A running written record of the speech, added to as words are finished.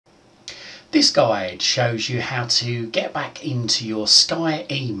This guide shows you how to get back into your Sky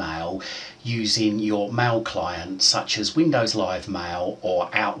email using your mail client such as Windows Live Mail or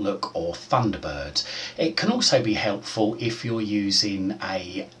Outlook or Thunderbird. It can also be helpful if you're using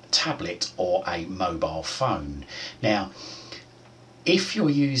a tablet or a mobile phone. Now, if you're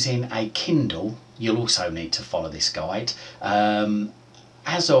using a Kindle, you'll also need to follow this guide.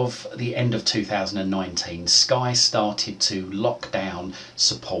 As of the end of 2019, Sky started to lock down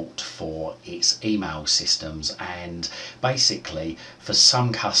support for its email systems, and basically for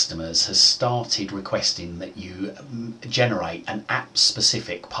some customers has started requesting that you generate an app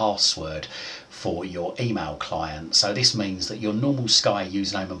specific password for your email client. So this means that your normal Sky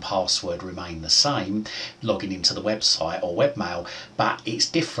username and password remain the same, logging into the website or webmail, but it's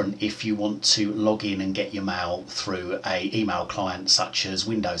different if you want to log in and get your mail through a email client such as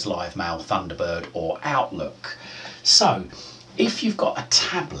Windows Live Mail, Thunderbird or Outlook. So if you've got a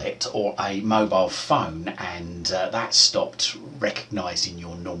tablet or a mobile phone and that stopped recognising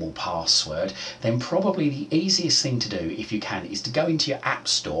your normal password, then probably the easiest thing to do, if you can, is to go into your app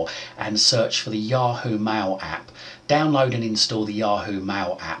store and search for the Yahoo Mail app. Download and install the Yahoo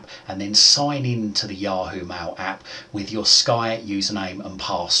Mail app and then sign in to the Yahoo Mail app with your Sky username and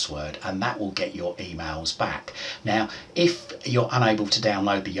password, and that will get your emails back. Now, if you're unable to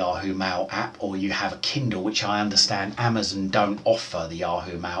download the Yahoo Mail app, or you have a Kindle, which I understand Amazon don't offer the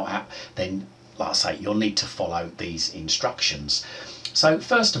Yahoo Mail app, then like I say, you'll need to follow these instructions. So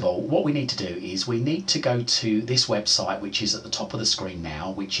first of all, what we need to do is we need to go to this website, which is at the top of the screen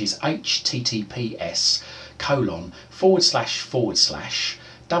now, which is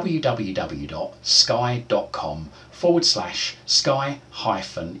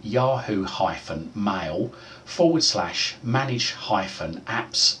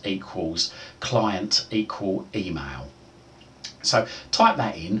So type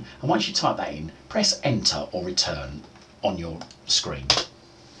that in, and once you type that in, press enter or return on your screen.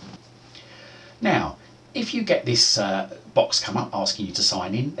 Now, if you get this box come up asking you to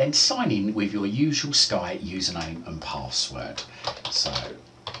sign in, then sign in with your usual Sky username and password. So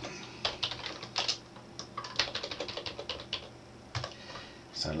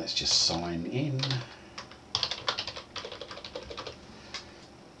let's just sign in,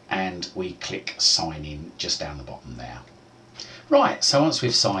 and we click sign in just down the bottom there. Right, so once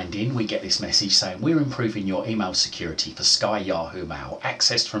we've signed in, we get this message saying we're improving your email security for Sky Yahoo Mail,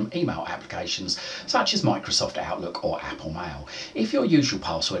 accessed from email applications such as Microsoft Outlook or Apple Mail. If your usual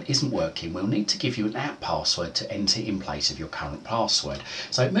password isn't working, we'll need to give you an app password to enter in place of your current password.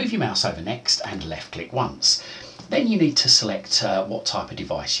 So move your mouse over next and left click once. Then you need to select what type of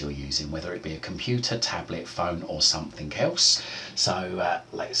device you're using, whether it be a computer, tablet, phone or something else. So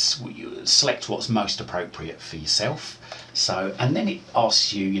let's select what's most appropriate for yourself. So, and then it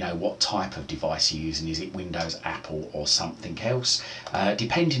asks you, what type of device you're using. Is it Windows, Apple or something else?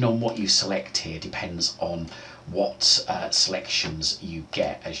 Depending on what you select here depends on what selections you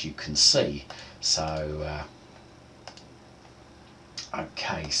get, as you can see. So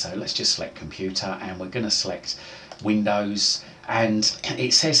okay, so let's just select computer, and we're going to select Windows, and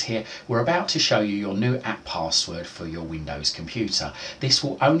it says here we're about to show you your new app password for your Windows computer. This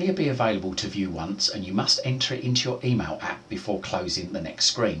will only be available to view once, and you must enter it into your email app before closing the next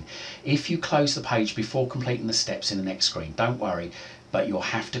screen. If you close the page before completing the steps in the next screen, don't worry, but you'll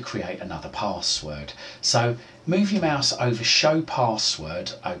have to create another password. So move your mouse over show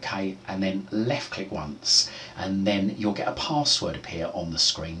password, okay, and then left click once, and then you'll get a password appear on the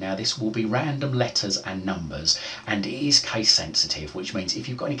screen. Now this will be random letters and numbers, and it is case sensitive, which means if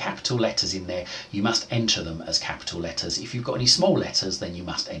you've got any capital letters in there, you must enter them as capital letters. If you've got any small letters, then you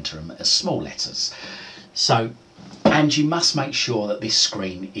must enter them as small letters. So, and you must make sure that this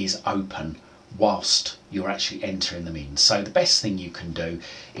screen is open whilst you're actually entering them in. So the best thing you can do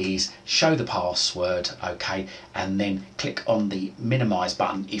is show the password, okay, and then click on the minimize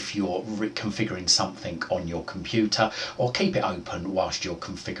button if you're reconfiguring something on your computer, or keep it open whilst you're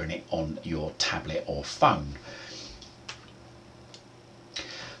configuring it on your tablet or phone.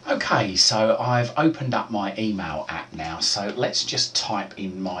 Okay, so I've opened up my email app now, so let's just type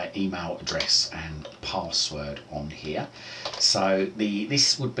in my email address and password on here. So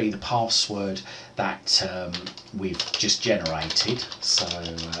this would be the password that we've just generated, so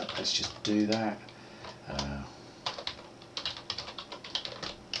let's just do that.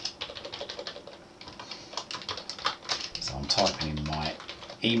 So I'm typing in my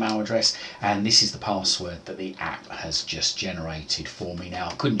email address, and this is the password that the app has just generated for me. Now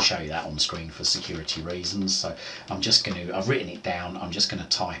I couldn't show you that on screen for security reasons, so I've written it down, I'm just going to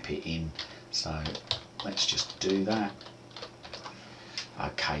type it in. So let's just do that.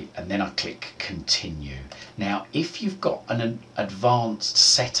 Okay, and then I click continue. Now if you've got an advanced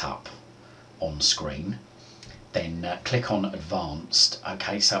setup on screen, then click on advanced.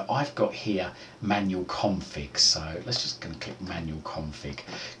 Okay, so I've got here manual config, so let's just going to click manual config,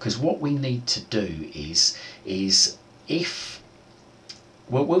 because what we need to do is if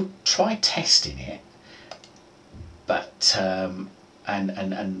we'll try testing it, but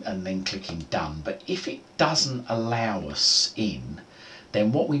and then clicking done, but if it doesn't allow us in,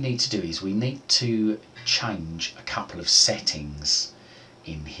 then what we need to do is we need to change a couple of settings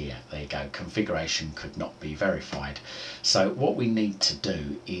in here. There you go, configuration could not be verified. So what we need to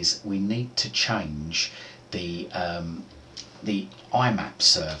do is we need to change the IMAP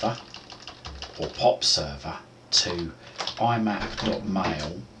server or POP server to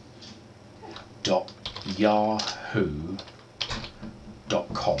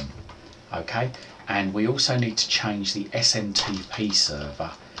imap.mail.yahoo.com. okay, and we also need to change the SMTP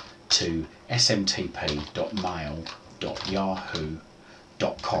server to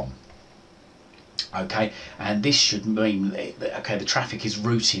smtp.mail.yahoo.com. okay, and this should mean that, okay, the traffic is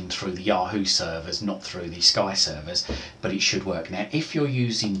routing through the Yahoo servers, not through the Sky servers, but it should work. Now if you're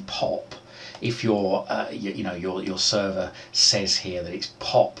using POP, if your your server says here that it's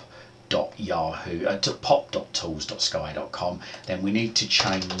pop.tools.sky.com, then we need to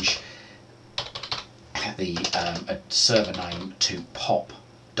change the server name to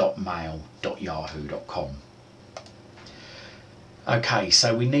pop.mail.yahoo.com. okay,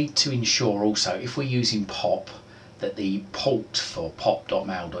 so we need to ensure also, if we're using POP, that the port for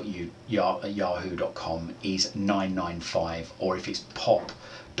pop.mail.yahoo.com is 995, or if it's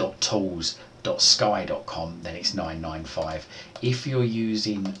pop.tools.sky.com, then it's 995. If you're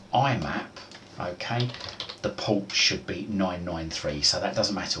using IMAP, okay, the port should be 993, so that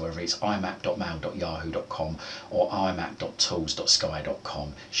doesn't matter whether it's imap.mail.yahoo.com or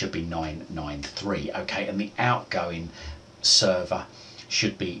imap.tools.sky.com, should be 993. okay, and the outgoing server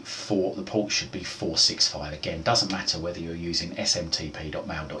should be the port should be 465. Again, doesn't matter whether you're using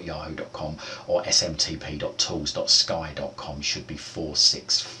smtp.mail.yahoo.com or smtp.tools.sky.com, should be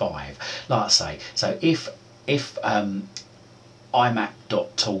 465. Like I say, so if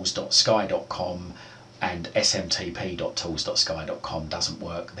imap.tools.sky.com and smtp.tools.sky.com doesn't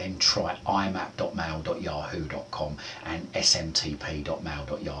work, then try imap.mail.yahoo.com and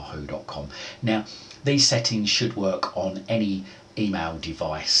smtp.mail.yahoo.com. Now these settings should work on any email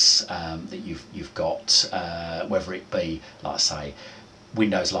device that you've got, whether it be, like I say,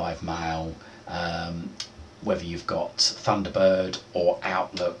 Windows Live Mail, whether you've got Thunderbird or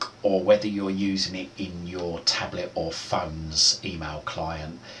Outlook, or whether you're using it in your tablet or phone's email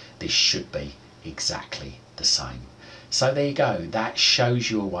client, this should be exactly the same. So there you go, that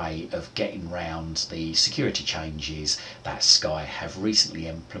shows you a way of getting around the security changes that Sky have recently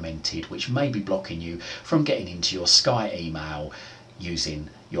implemented, which may be blocking you from getting into your Sky email using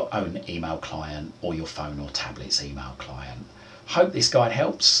your own email client or your phone or tablet's email client. Hope this guide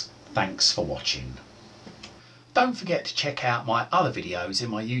helps. Thanks for watching. Don't forget to check out my other videos in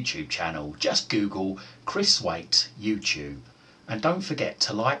my YouTube channel. Just Google Chris Waite YouTube. And don't forget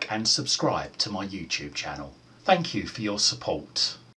to like and subscribe to my YouTube channel. Thank you for your support.